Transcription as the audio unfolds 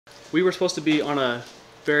We were supposed to be on a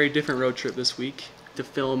very different road trip this week to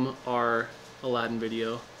film our Aladdin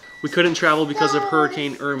video. We couldn't travel because of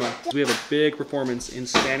Hurricane Irma. We have a big performance in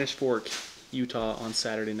Spanish Fork, Utah on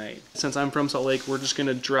Saturday night. Since I'm from Salt Lake, we're just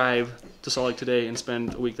gonna drive to Salt Lake today and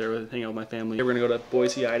spend a week there with hang out with my family. We're gonna go to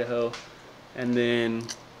Boise, Idaho, and then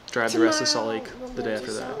drive the rest of Salt Lake the day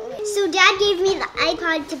after that. So Dad gave me the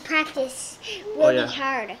iPod to practice really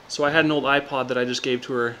hard. So I had an old iPod that I just gave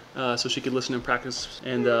to her so she could listen and practice,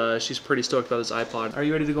 and she's pretty stoked about this iPod. Are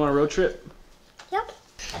you ready to go on a road trip? Yep.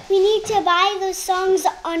 We need to buy those songs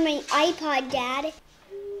on my iPod, Dad.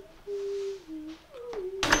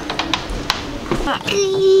 Are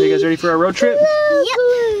you guys ready for our road trip? Yep.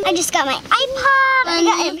 I just got my iPod. I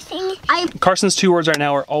got everything. Carson's 2 words right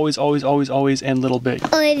now are always, always, always, always, and little bit.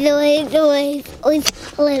 Always, always, always, always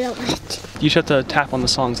a little bit. You just have to tap on the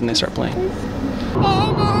songs and they start playing.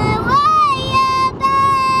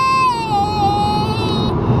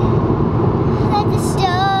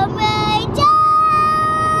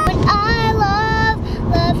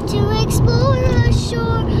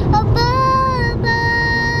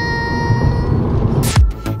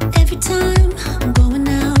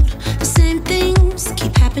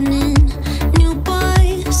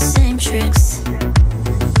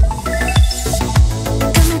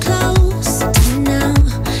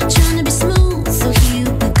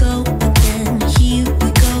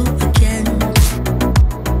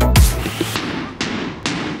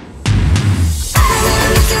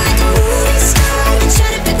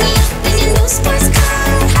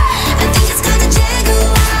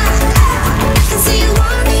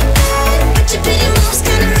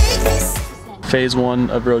 Phase 1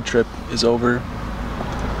 of road trip is over.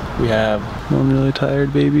 We have one really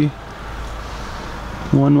tired baby,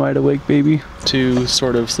 one wide awake baby, 2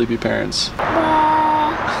 sort of sleepy parents.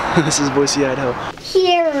 This is Boise, Idaho.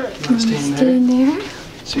 Here. You staying there?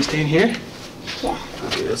 So you staying here? Yeah.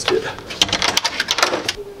 Okay, that's good.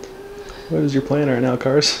 What is your plan right now,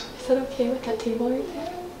 Cars? Is that okay with that table right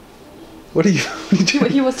there? What are you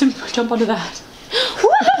doing? He wants to jump onto that.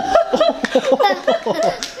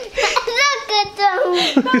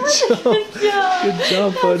 Good job. Good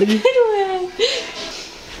job, buddy.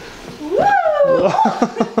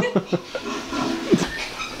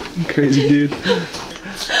 Crazy dude.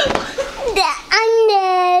 I'm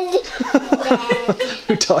dead.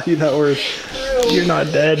 Who taught you that word? You're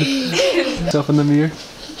not dead. Yourself in the mirror.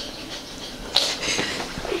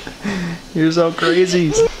 You're so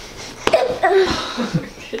crazy.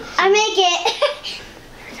 I make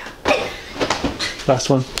it. Last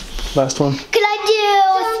one. Last one. Could I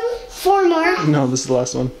do 4 more? No, this is the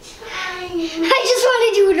last one. I just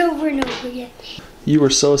want to do it over and over again. You were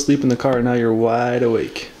so asleep in the car, now you're wide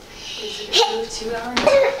awake.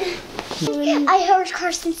 I heard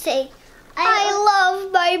Carson say, I love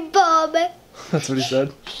my bum. That's what he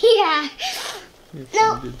said? Yeah.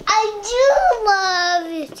 No, I do love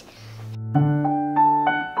it.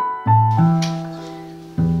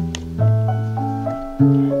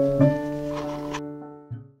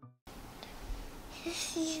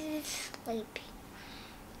 He's sleepy.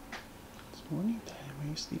 It's morning time. Are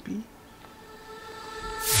you sleepy?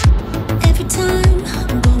 Every time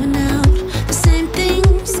I'm going out, the same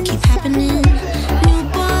things keep happening. New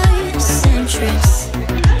boys, same tricks.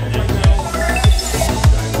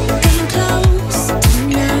 Getting close to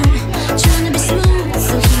me now, trying to be smooth.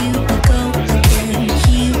 So here we go again,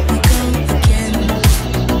 here we go again.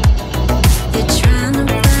 You're trying to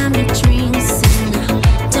buy me drinks and I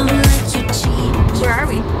don't let you cheat. Where are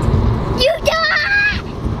we? Utah!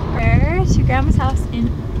 We're to your grandma's house in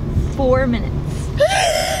 4 minutes.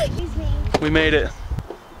 We made it.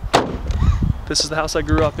 This is the house I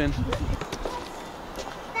grew up in.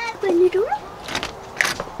 Open the door.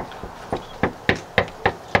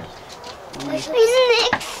 I'm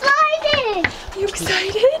excited. Are you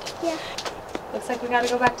excited? Yeah. Looks like we gotta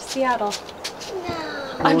go back to Seattle.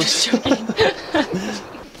 No. I'm just joking.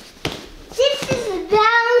 This is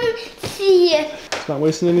down sea. It's not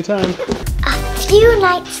wasting any time. A few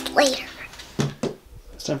nights later.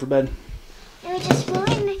 It's time for bed. We just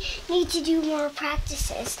really need to do more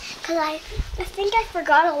practices because I think I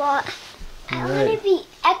forgot a lot. I want to be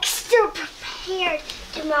extra prepared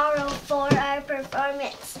tomorrow for our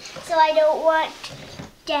performance, so I don't want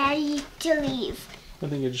Daddy to leave. I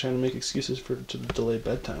think you're just trying to make excuses to delay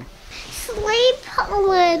bedtime. Sleep a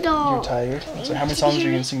little. You're tired? So how many songs are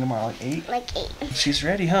you going to sing tomorrow? Like 8? Like 8. She's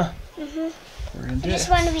ready, huh? Mhm. We're going to do I it. just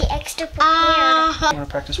want to be extra prepared. You want to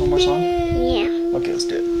practice one more song? Yeah. Okay, let's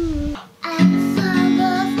do it. And some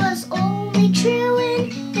of us only true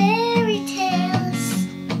in fairy tales.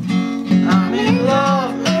 I'm in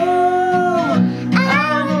love.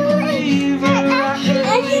 I'm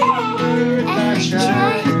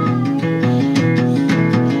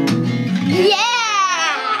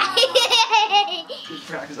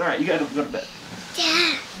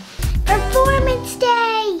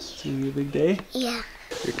It's gonna be a big day. Yeah.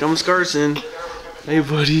 Here comes Carson. Hey,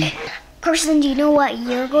 buddy. Carson, do you know what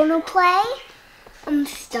you're gonna play?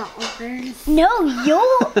 Star Wars. No,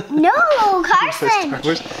 no, Carson. Star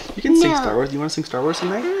Wars. You can sing No. Star Wars. You want to sing Star Wars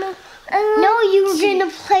tonight? No, you were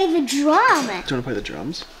gonna play the drum. Do you want to play the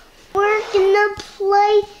drums? We're gonna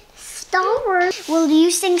play Star Wars. Will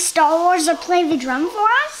you sing Star Wars or play the drum for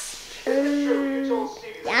us?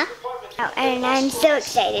 Yeah. Oh, and I'm so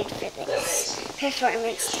excited for this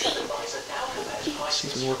performance.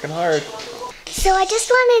 She's been working hard. So I just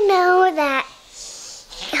want to know that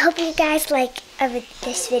I hope you guys like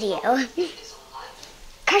this video.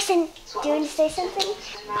 Carson, do you want to say something?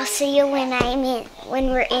 I'll see you when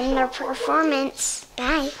we're in our performance.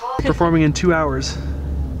 Bye. Performing in 2 hours.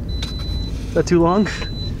 Is that too long?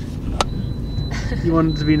 You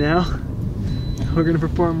want it to be now? We're gonna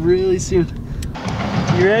perform really soon.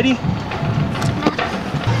 You ready?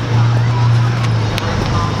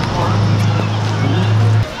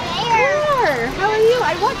 How are you?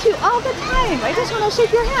 I want to all the time. I just want to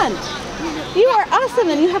shake your hand. You are awesome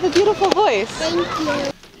and you have a beautiful voice. Thank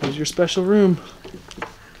you. Here's your special room.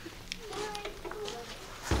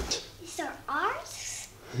 These are ours?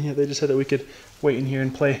 Yeah, they just said that we could wait in here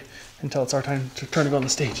and play until it's our time to turn to go on the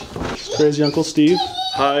stage. Crazy Uncle Steve.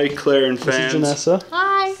 Hi, Claire and This fans. is Janessa. Hi.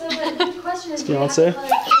 His fiance.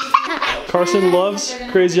 Carson loves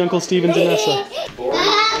Crazy Uncle Steve and Janessa.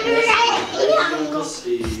 Uncle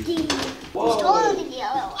Steve. He's taller than the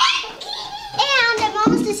yellow one. And I'm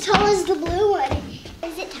almost as tall as the blue one.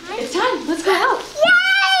 Is it time? It's time. Let's go out.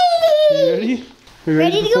 Yay! You ready? We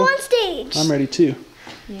Ready to go perform? on stage. I'm ready too.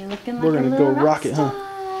 You're looking like We're a gonna go little rock it, huh?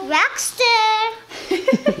 Rockstar.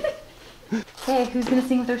 Hey, who's gonna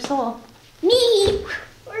sing with their soul? Me.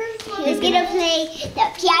 Who's gonna play the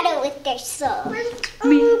piano with their soul?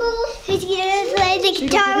 Me. Who's gonna play the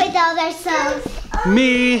guitar with all their souls?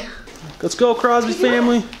 Me. Let's go, Crosby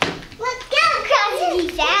family. Let's go, Crosby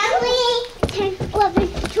family! 10, 11,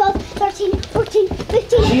 12, 13, 14,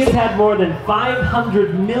 15. She has had more than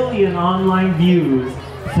 500 million online views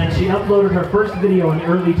since she uploaded her first video in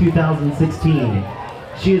early 2016.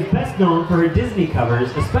 She is best known for her Disney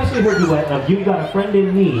covers, especially her duet of You Got a Friend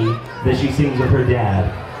in Me that she sings with her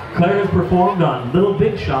dad. Claire has performed on Little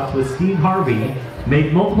Big Shots with Steve Harvey,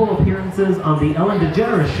 made multiple appearances on The Ellen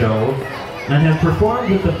DeGeneres Show, and has performed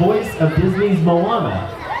with the voice of Disney's Moana.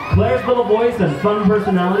 Claire's little voice and fun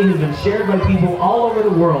personality has been shared by people all over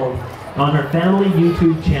the world on her family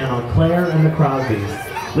YouTube channel, Claire and the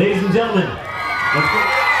Crosbys. Ladies and gentlemen, let's go.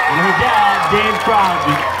 And her dad, Dave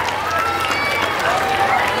Crosby.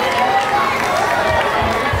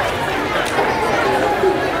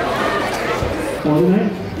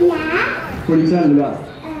 Tonight? Yeah. What are you excited about?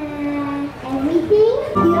 Everything.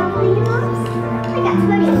 You don't play drums? I got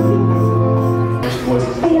 20.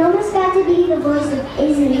 I almost got to be the voice of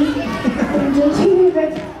Izzy. I'm doing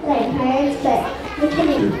like parents, but look at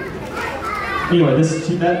me. Anyway,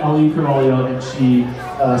 she met Ali from Olio and she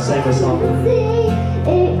sang this song.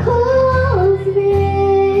 It calls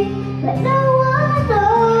me, but no one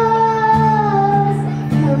knows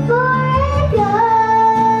how far it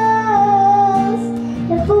goes.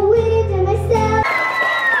 Therefore, we to myself.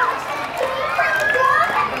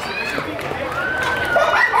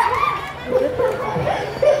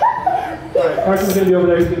 Carson's gonna be over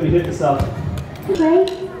there, he's gonna be hitting us up. Right?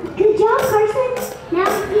 Good job, Carson. Now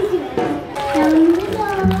he's doing it. Now you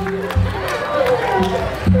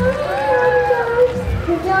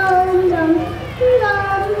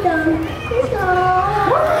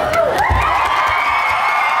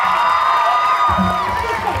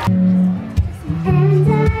And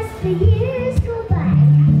as the years go by,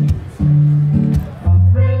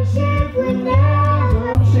 friendship would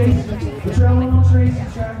never We're traveling on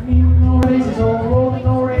traces, track me with no races, all rolling,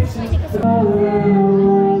 no races.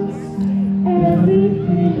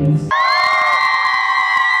 Everything is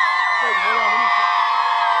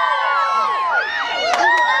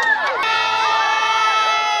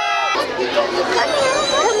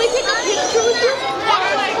Can we take a picture with you?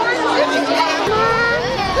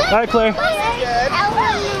 Hi, Claire.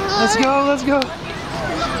 Let's go, let's go.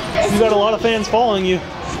 You got a lot of fans following you.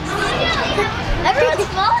 Everyone's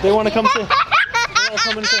following. They want to come say, they want to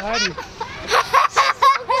come and say hi to you.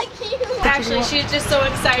 Actually, she's just so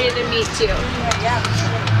excited to meet you. Yeah.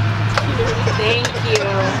 Thank you.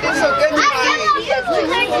 It's so good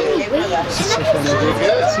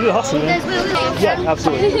She's awesome, man. Yeah,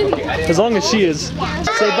 absolutely. As long as she is.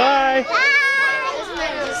 Say bye.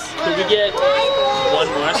 Could we get one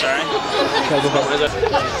more? Sorry. Okay, go ahead.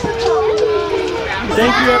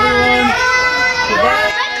 Thank you, everyone.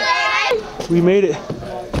 We made it.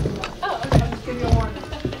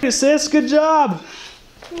 Hey sis, good job.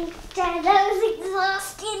 Dad, that was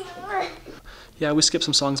exhausting. Yeah, we skipped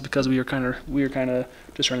some songs because we were kind of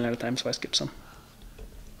just running out of time, so I skipped some.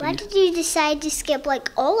 Why did you decide to skip like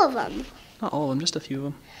all of them? Not all of them, just a few of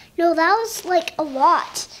them. No, that was like a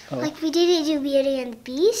lot. Oh. Like we didn't do Beauty and the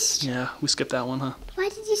Beast. Yeah, we skipped that one, huh? Why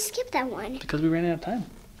did you skip that one? Because we ran out of time.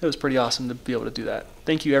 It was pretty awesome to be able to do that.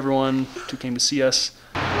 Thank you everyone who came to see us.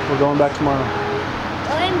 We're going back tomorrow.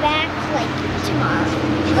 Going back like tomorrow.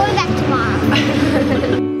 Going back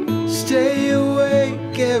tomorrow. Stay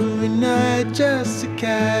awake every night just to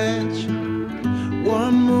catch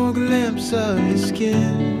one more glimpse of your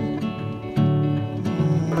skin.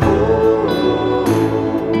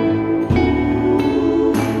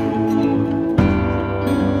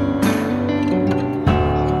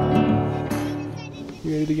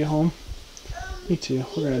 You ready to get home? Me too.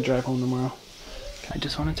 We're gonna drive home tomorrow. I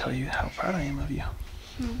just want to tell you how proud I am of you.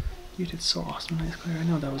 You did so awesome in high school. I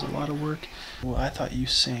know that was a lot of work. Well, I thought you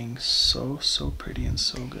sang so pretty and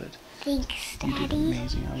so good. Thanks, You did Daddy.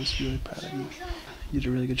 amazing. I was really proud of you. You did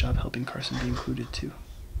a really good job helping Carson be included too.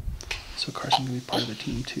 So Carson can be part of the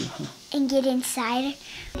team too, huh? And get inside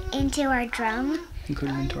into our drum.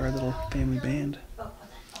 Included into our little family band.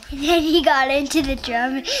 And then he got into the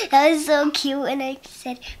drum. That was so cute. And I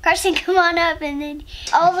said, Carson, come on up. And then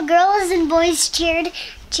all the girls and boys cheered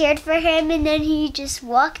for him. And then he just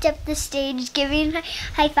walked up the stage, giving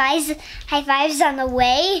high fives on the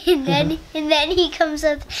way. And then he comes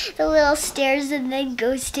up the little stairs and then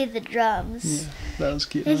goes to the drums. Yeah, that was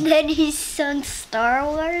cute. And then he sung Star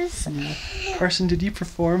Wars. Yeah. Carson, did you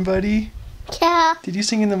perform, buddy? Yeah. Did you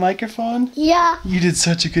sing in the microphone? Yeah. You did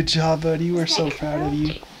such a good job, buddy. We're so proud of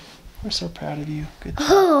you. We're so proud of you. Good job.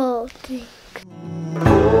 Oh, thanks.